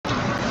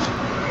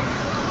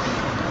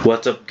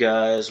What's up,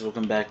 guys?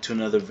 Welcome back to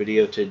another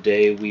video.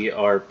 Today we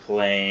are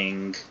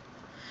playing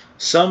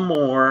some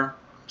more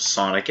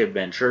Sonic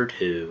Adventure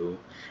 2.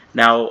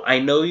 Now, I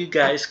know you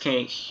guys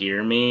can't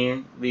hear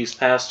me these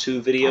past two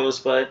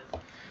videos, but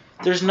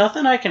there's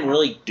nothing I can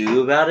really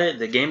do about it.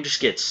 The game just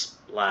gets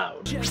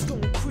loud.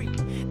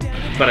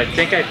 But I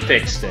think I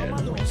fixed it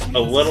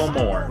a little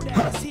more.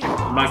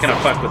 I'm not gonna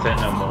fuck with it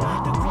no more.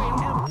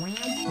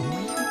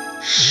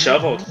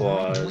 Shovel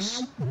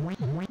Claws.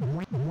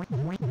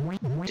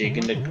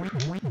 Digging the...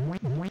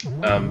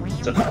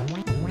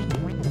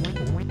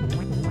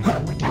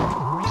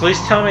 Please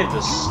tell me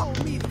this...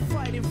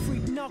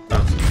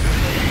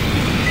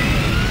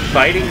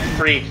 Fighting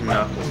Freak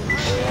Knuckles.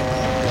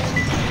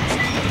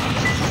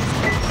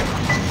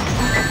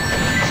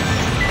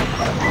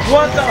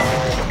 What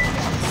the...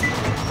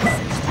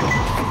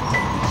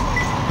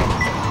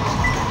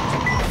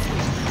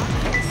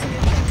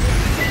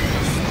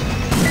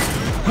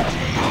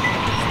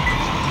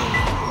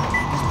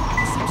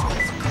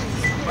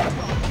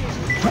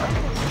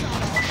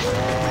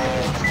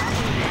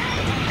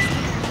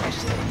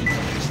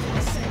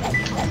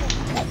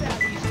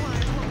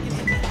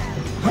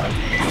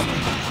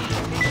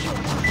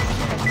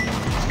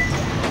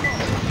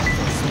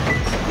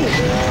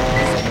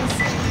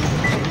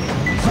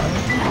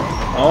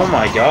 Oh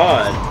my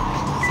god.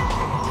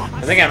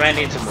 I think I might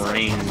need some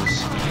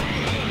rings.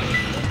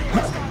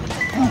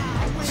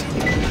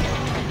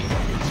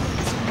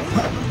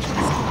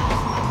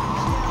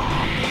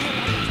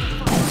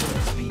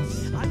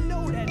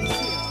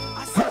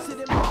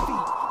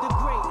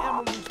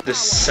 The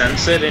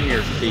sense it in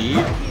your feet?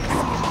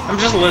 I'm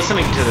just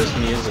listening to this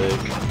music.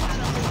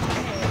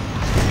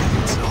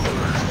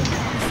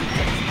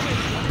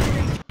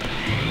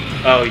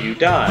 Oh, you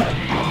died.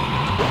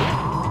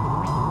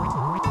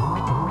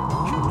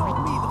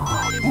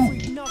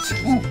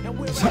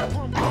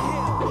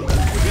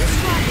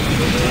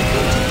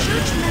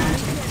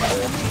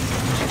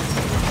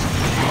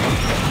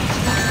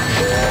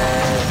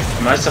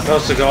 Am I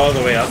supposed to go all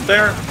the way up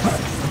there?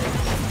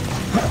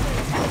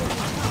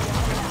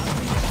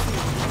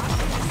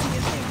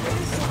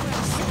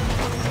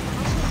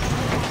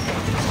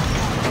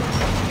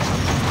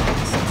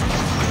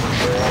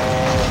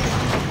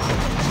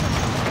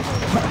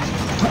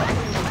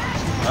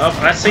 Oh,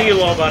 I see you,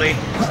 little buddy.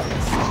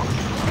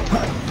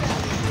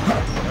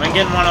 You ain't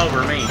getting one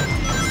over me.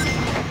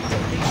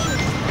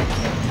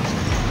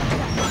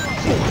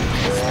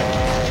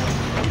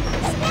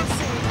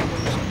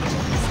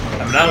 I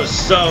mean, I was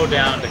so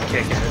down to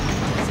kick it.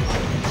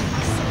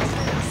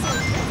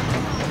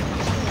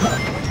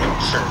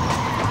 Sure.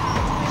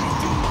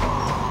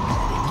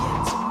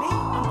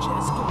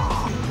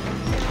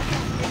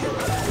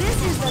 This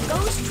is the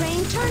Ghost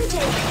Train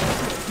turntable.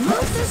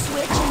 Move the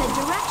switch in the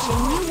direction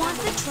you want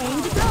the train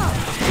to go.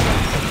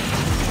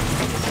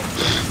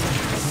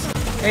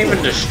 Can't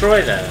even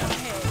destroy that.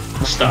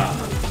 Stop.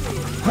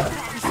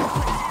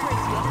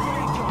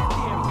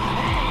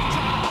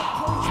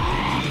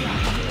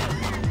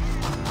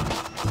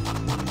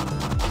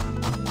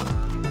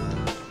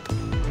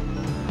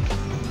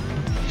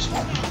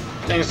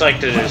 Things like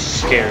to just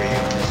scare you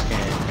in this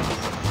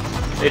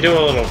game. They do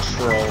a little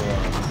trolling.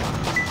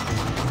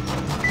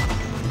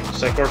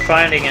 It's like we're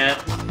finding it.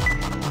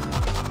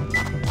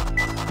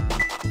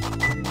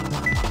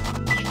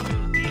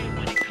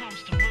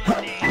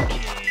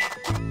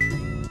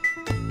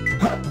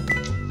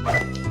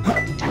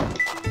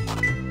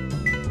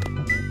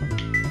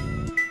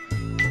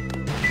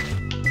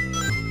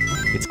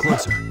 It's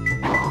closer.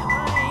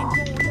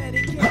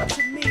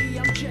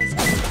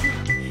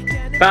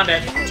 Found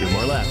it. 2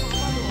 more left.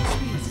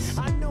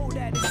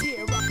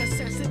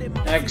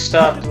 Next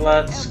up,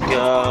 let's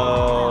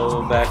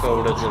go back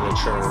over to the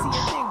church.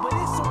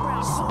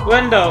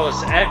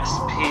 Windows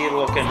XP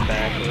looking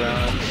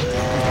background.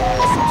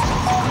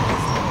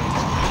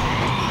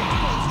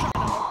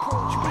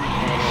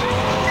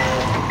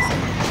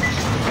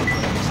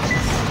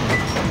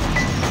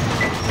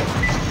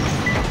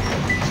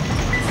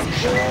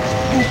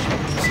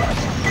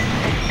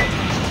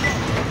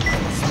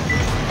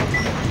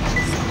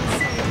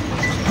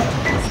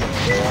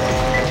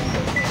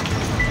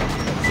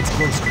 It's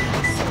closer.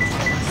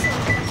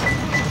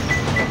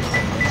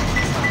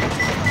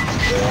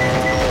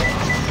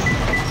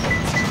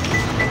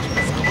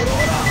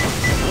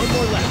 One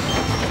more left.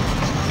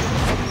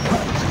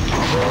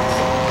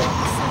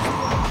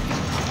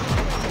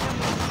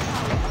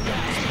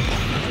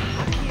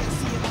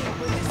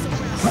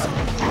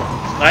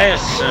 I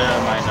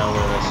assume I know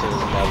where this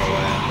is, by the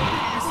way.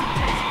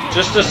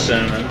 Just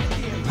assuming.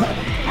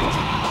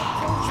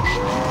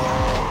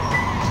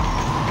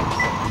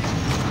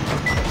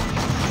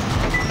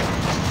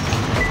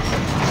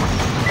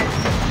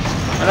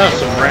 I know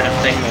some random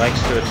thing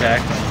likes to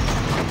attack me.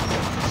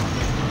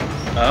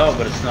 Oh,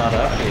 but it's not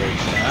up here,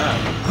 it's down.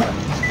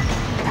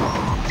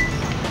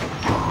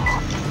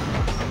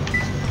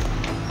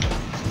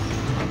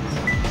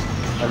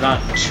 I'm not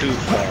too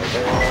far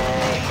there.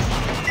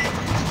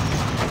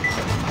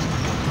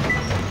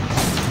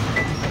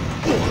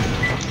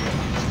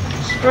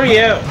 Screw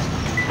you!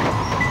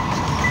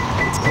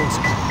 It's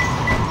closer.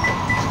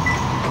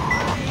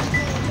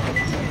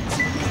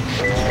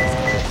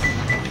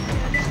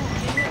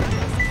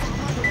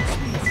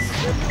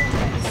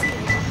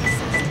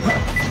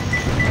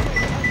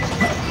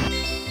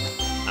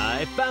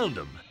 I found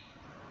him.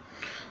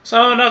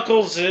 So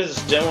Knuckles is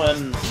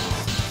doing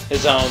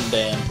his own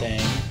damn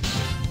thing.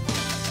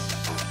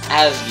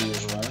 As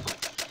usual.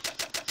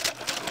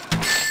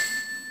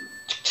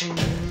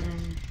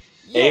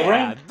 Yeah,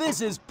 A-rank?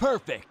 this is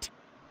perfect.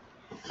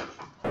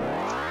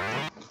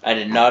 I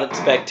did not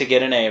expect to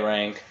get an A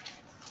rank.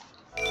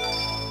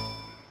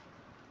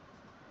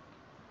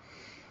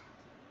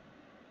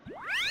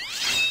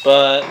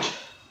 But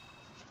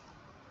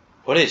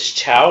what is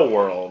Chow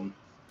World?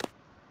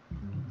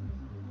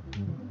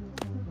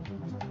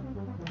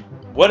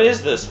 What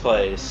is this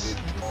place?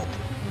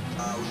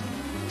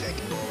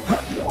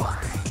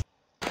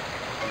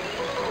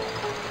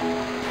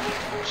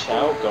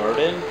 Chow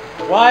Garden?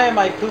 Why am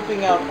I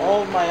pooping out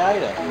all of my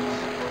items?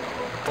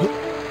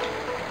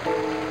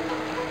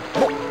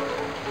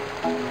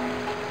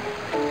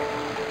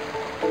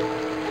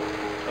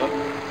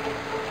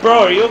 Bro,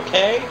 are you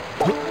okay?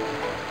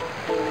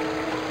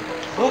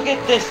 Look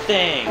at this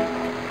thing!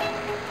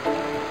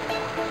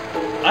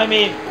 I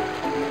mean...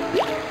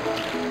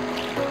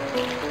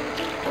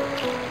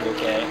 You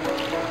okay?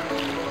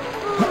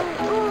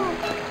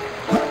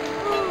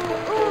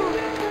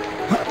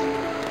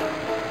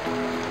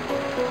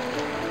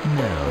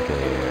 Now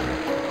there.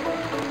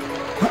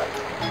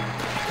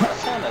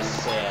 That's kinda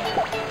sad.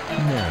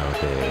 Now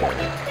there.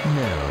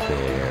 Now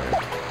there.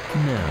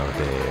 Now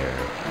there.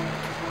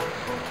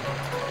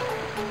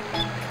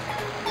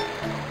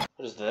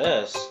 What is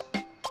this?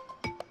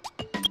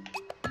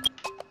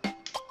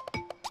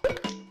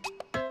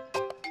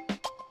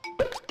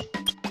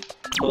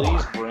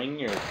 Please bring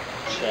your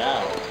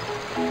chow.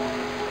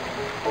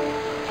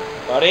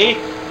 Buddy?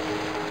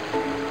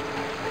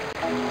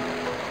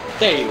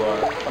 There you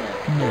are. Come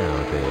here.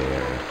 Now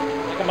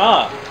there. Pick him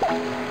up.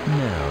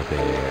 Now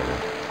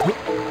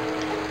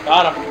there.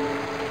 Got him.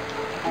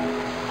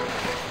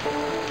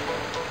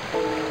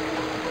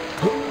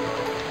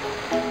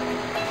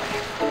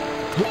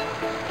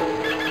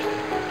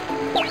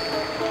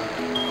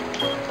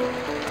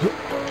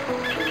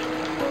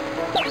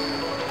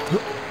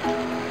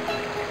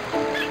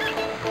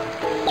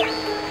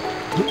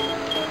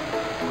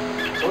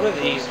 What are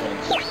these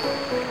ones?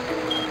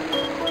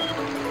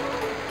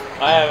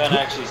 I haven't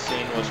actually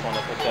seen which one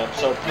to pick up.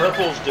 So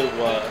purples do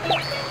what?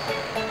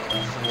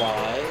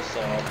 Fly, so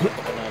I'll pick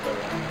up another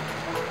one.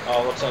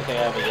 Oh, looks like they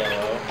have a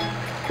yellow.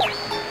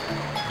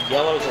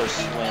 Yellows are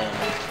swim.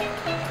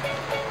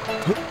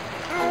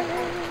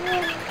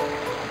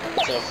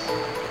 So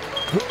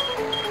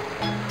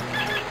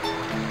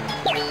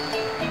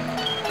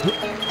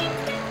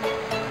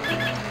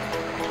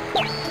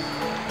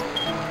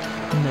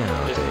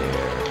Now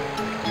there.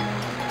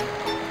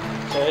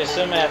 so I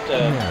assume I have to...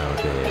 Now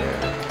there.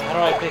 How do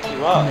I pick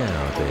you up?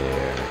 Now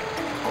there.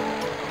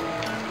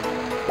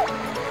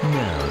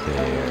 Now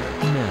there.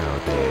 Now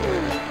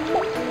there.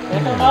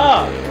 Pick him Now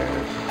up! there.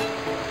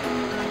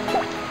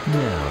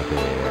 Now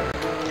there.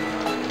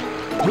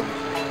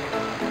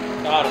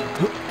 Got him.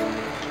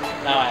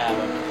 Now I have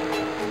him.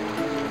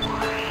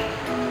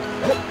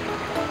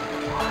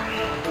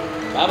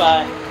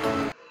 Bye-bye.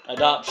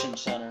 Adoption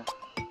Center.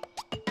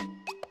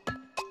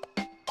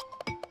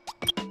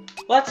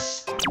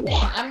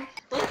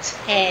 Let's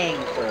hang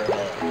for a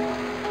bit.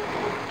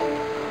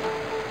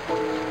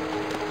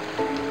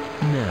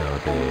 Now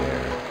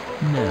there.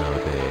 Now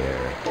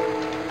there.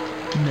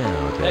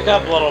 Now there. Pick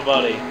up, little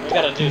buddy. We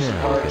gotta do some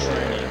Now hard there.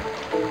 training.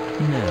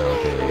 Now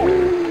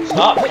there.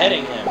 Stop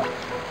petting him.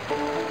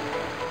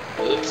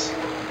 Oops.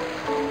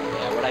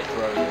 Yeah, where'd I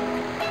throw you?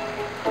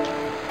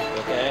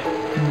 Okay?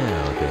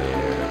 Now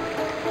there.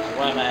 So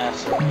why am I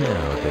asking?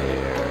 Now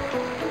there.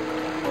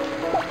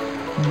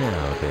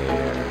 Now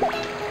there.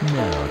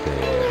 Now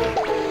there.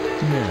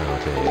 Now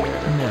there.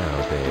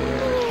 Now there.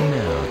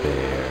 Now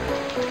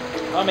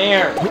there. Come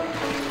here.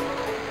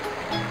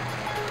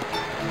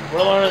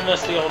 We're learning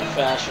this the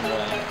old-fashioned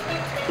way.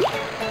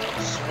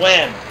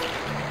 Swim.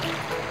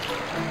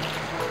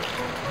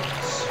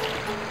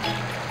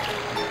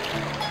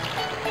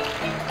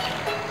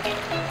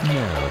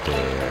 Now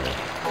there.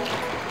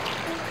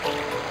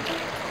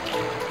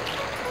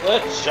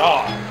 Good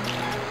job.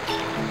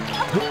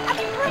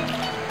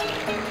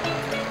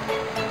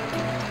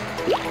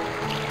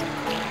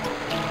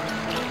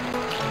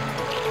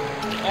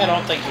 I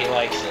don't think he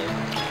likes it.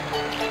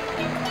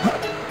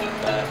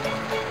 But,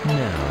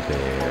 Now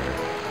there.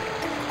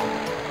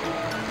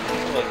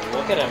 like,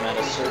 look at him at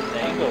a certain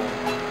angle.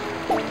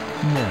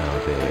 Now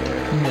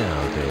there.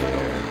 Now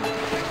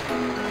there.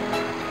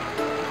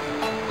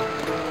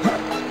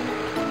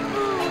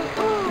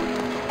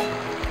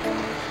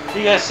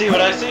 You guys see what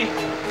I see?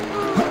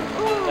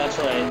 That's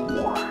right.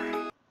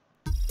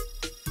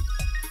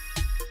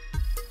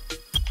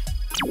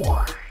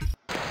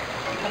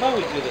 How about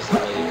we do this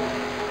later?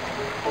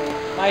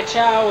 My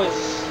chow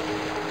is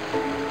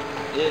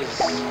is.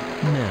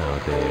 Now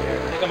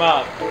there. Pick him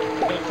up. I'm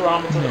gonna throw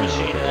him into the No,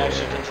 machine and there.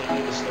 actually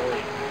continue the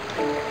story.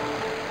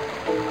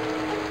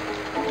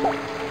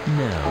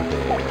 Now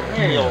there.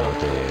 Ariel. Now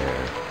there.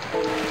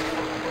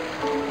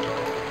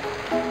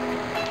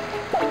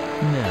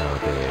 Now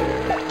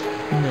there.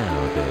 Now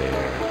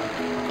there.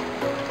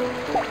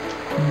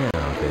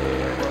 Now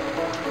there.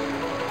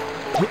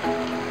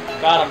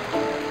 Got him.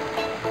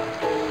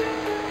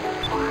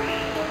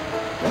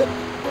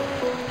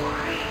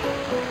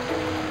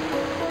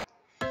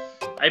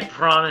 I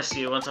promise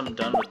you, once I'm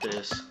done with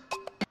this.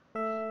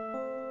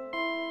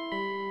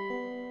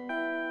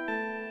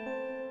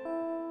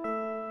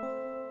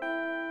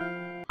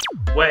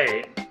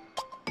 Wait.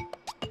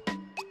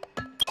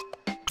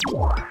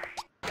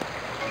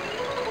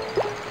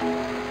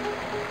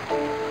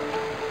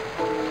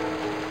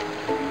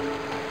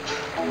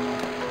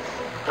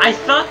 I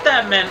thought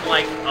that meant,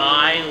 like,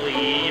 I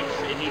leave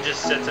and he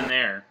just sits in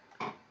there.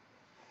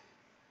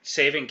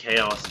 Saving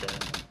Chaos Day.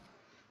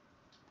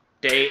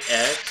 Day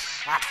X?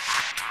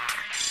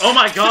 Oh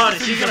my god,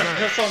 is he gonna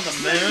piss on the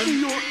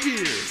moon? Your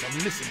ears and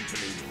listen to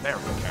me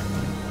very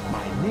carefully.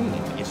 My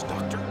name is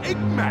Dr.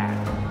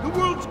 Eggman, the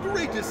world's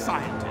greatest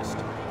scientist,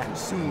 and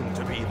soon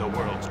to be the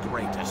world's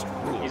greatest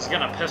ruler. He's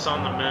gonna piss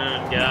on the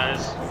moon,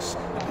 guys. Yes,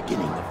 the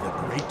beginning of the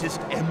greatest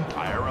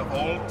empire of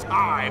all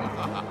time.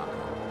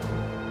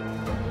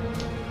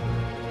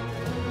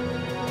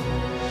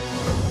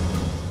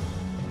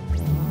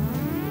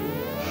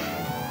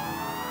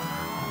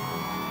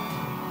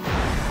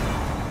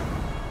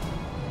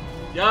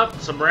 Yup,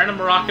 some random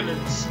rocket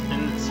in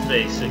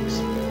space. Okay.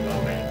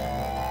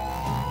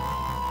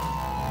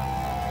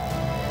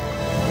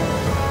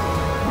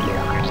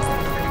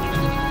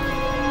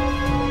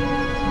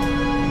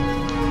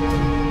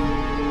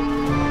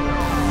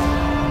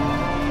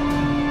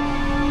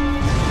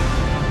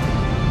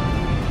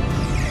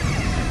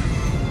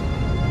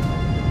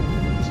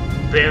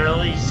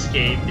 Barely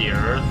escaped the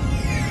Earth.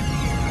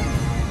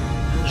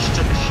 And just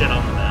took a shit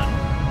on the moon.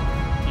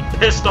 He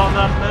pissed on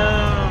the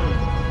moon!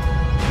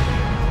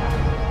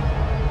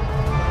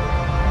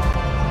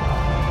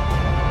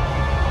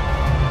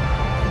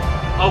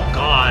 Oh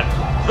god,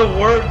 the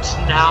words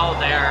 "now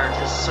there" are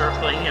just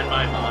circling in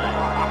my mind.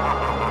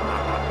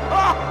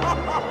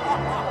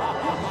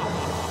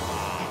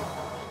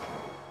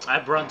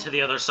 I've run to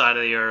the other side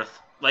of the Earth.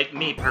 Like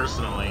me,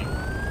 personally.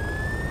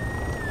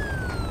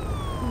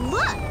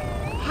 Look!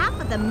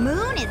 Half of the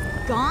moon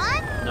is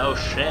gone? No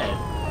shit.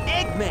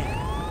 Eggman!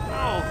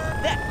 Oh,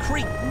 that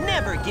creep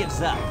never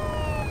gives up.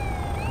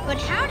 But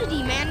how did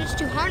he manage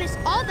to harness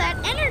all that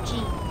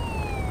energy?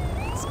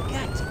 It's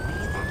got to be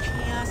the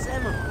Chaos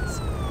Emeralds.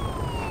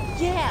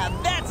 Yeah,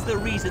 that's the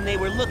reason they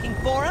were looking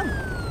for him.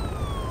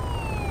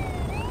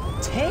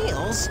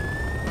 Tails?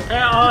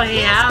 Hey, all he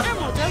Chaos has.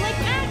 Emeralds are like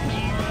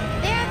magnets.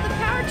 They have the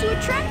power to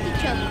attract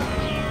each other.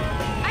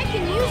 I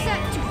can use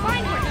that to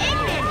find where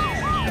Eggman is.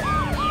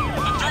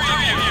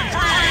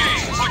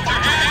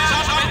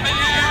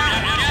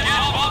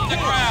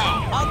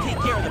 I'll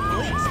take care of the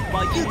police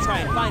while you try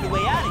and find a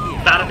way out of here.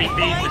 Gotta be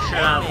beating the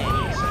shit out of the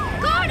police.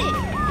 Got it!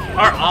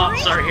 Our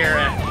ops are here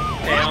at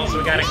Tails,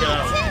 we gotta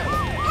go.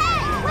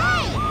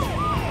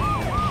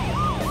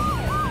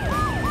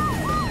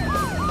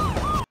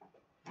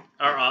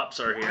 Our ops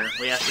are here.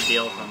 We have to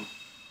deal with them.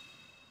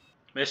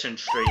 Mission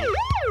Street.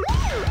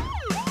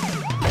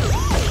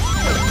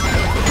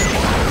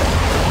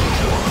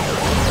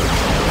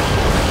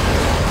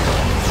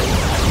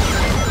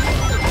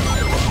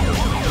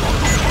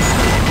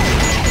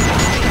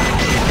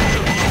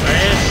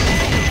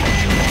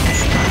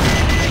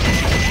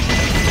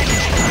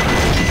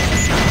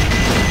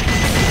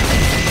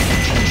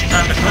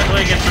 Time to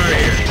quickly get through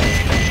here.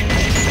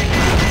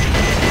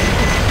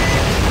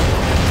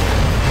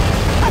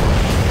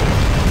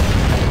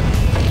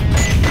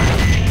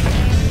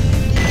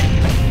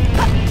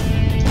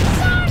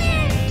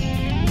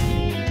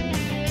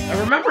 I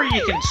remember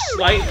you can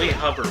slightly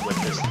hover with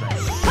this thing.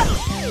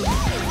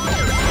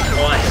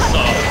 Oh, I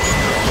saw it.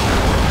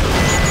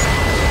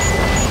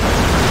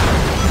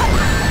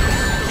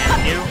 Can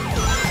you?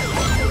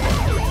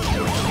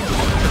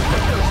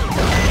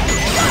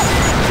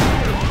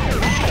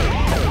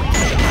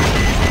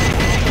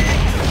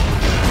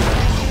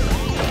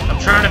 I'm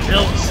trying to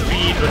build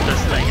speed with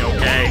this thing,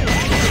 okay?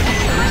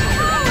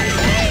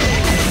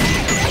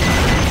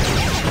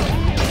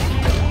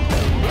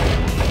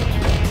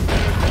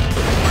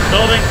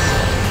 Buildings!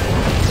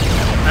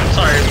 I'm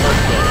sorry, what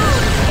buildings?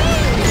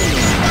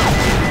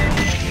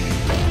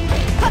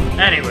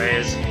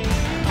 Anyways.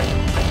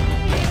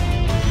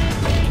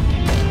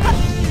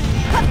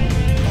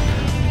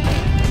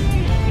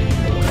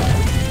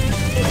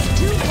 It's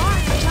too far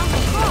to jump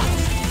across.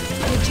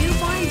 Did you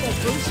find the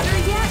booster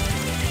yet?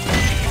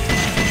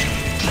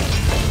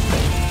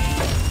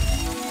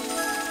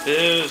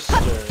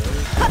 Boosters.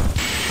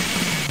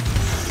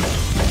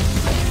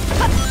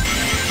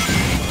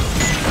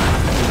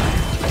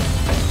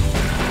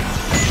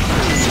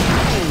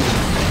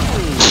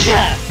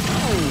 Yeah!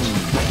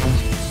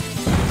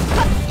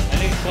 I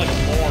need to collect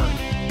more.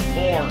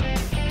 More.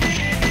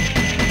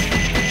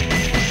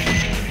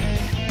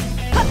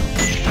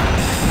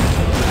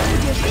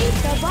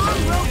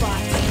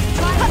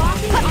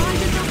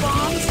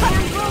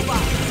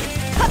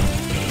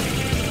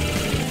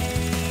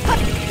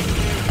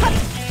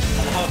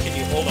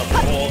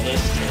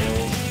 this,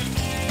 Tails.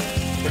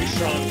 Pretty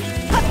strong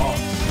boss.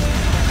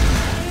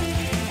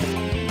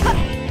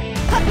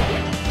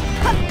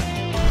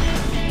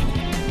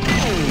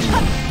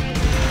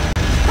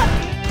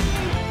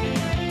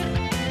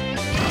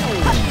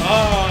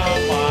 Oh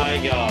my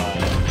god.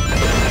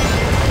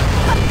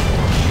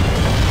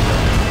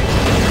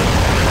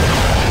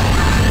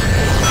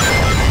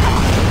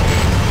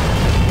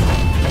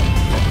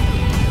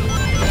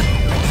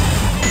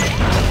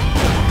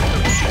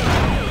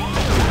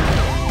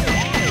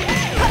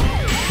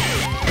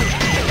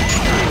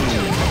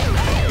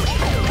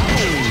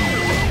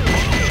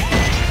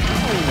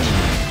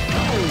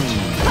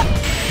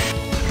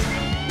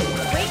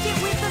 Break it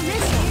with a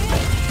missile.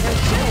 There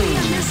should be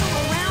a missile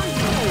around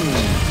here.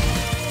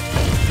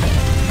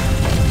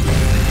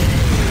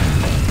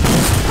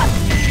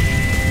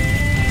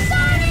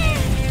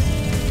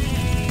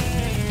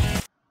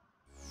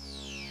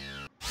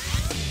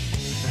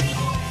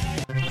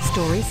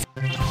 Stories.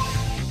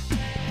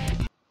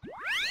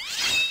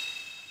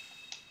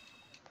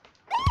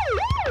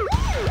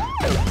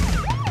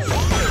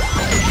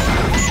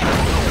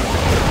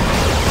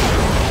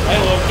 I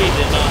low-key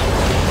did not.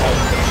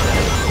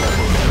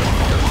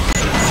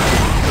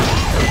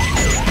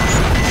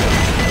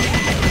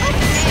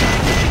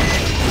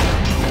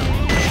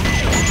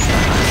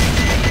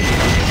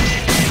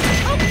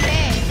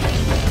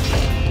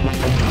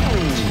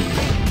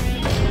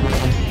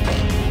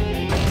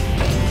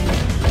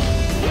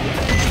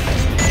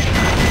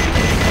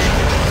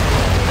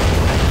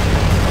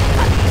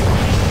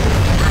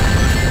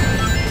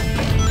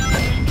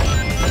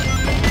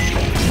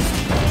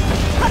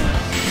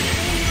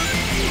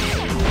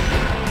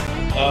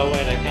 Oh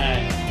wait, I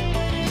can't.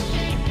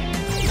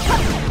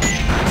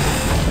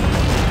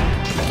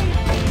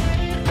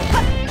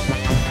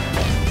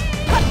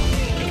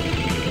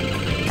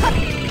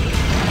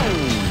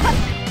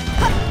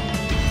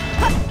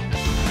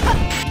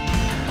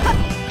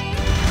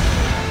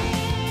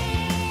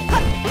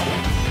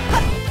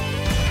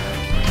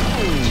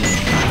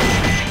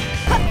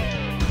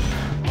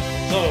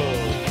 So,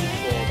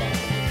 control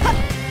button.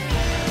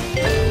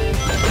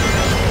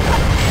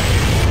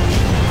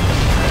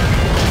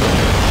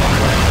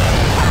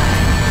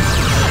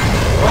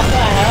 What the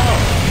hell?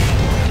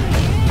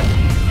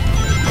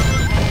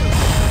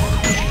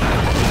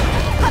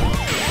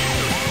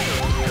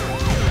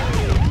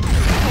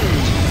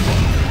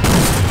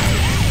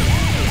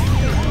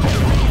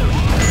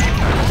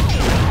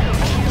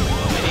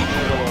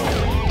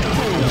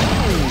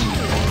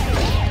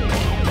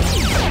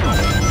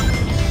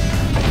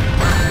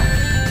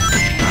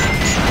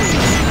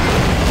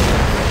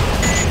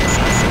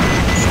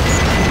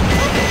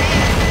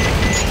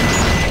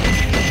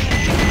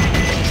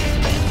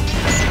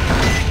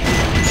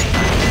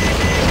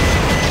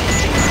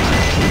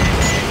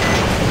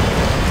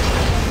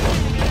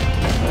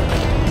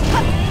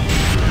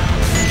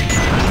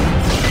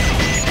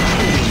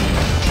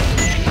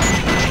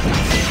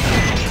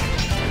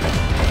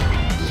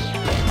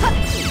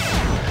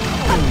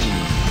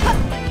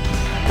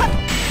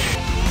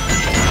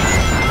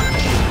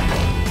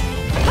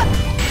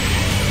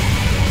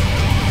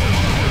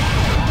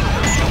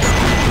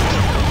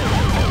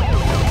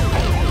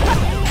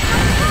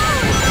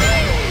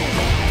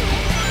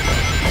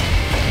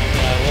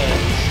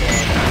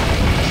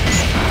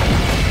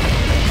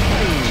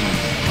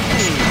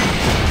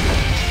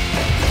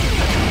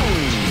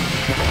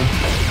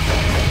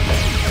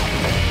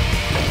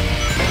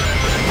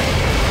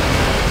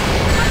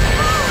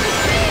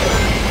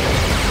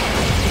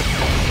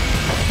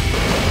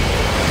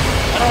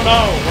 I don't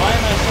know, why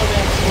am I so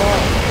damn slow?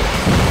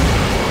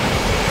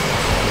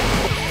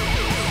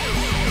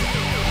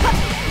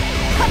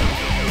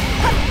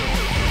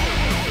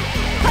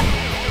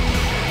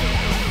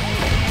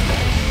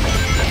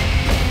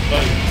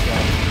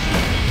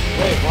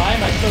 Wait, why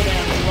am I so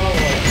damn slow?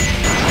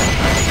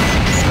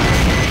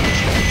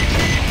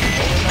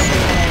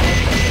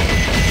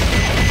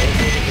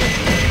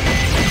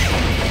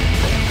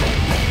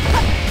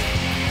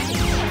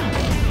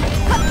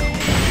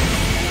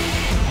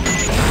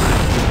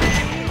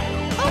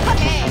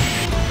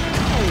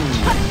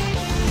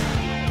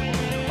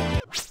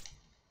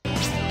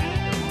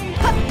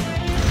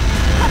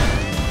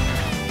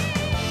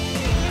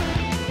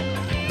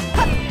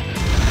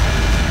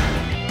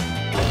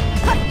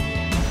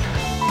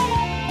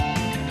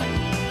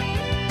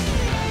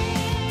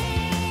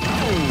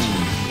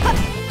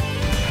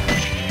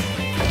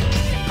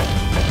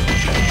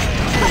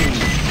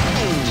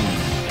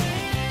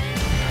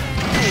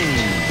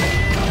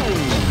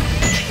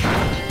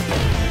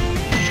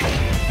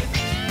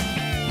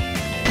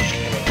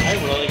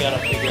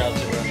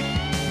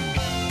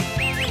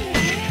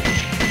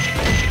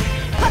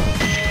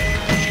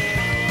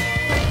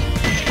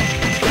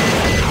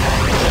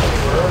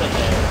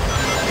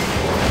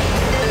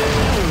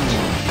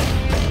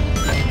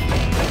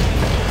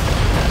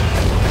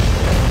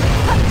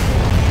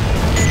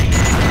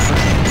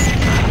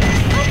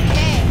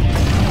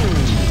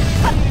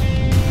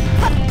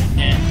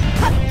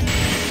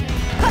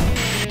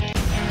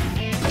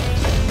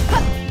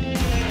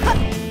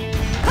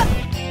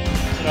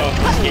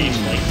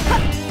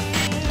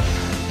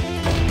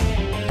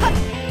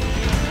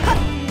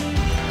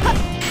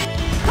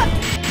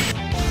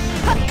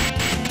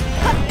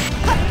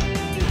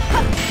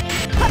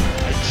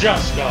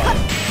 Just go.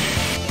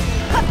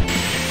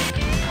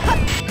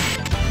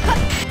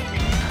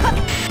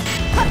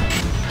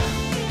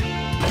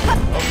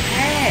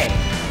 Okay.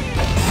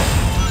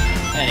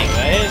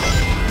 Anyways,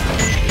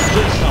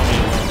 please tell me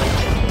we're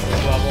in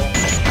this level.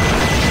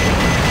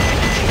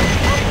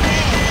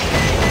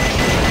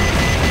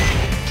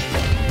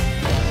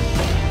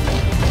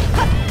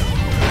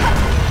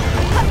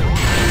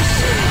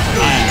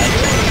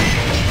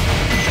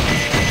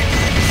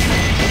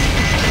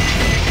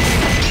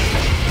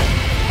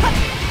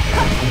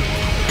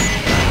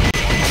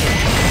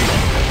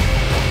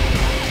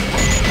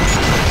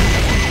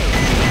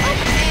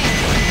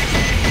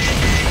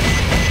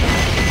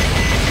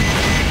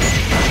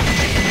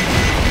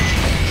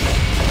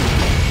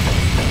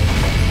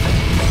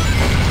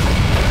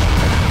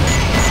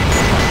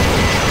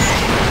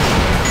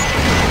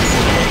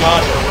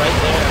 God, we're right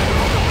there.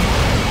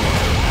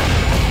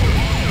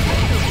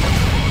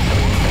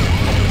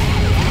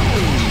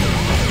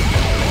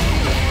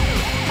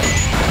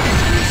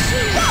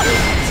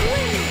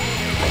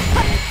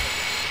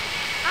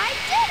 I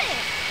did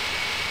it!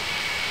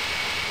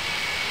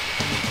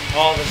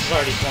 Oh, this is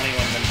already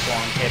 21 minutes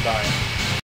long. Okay, bye.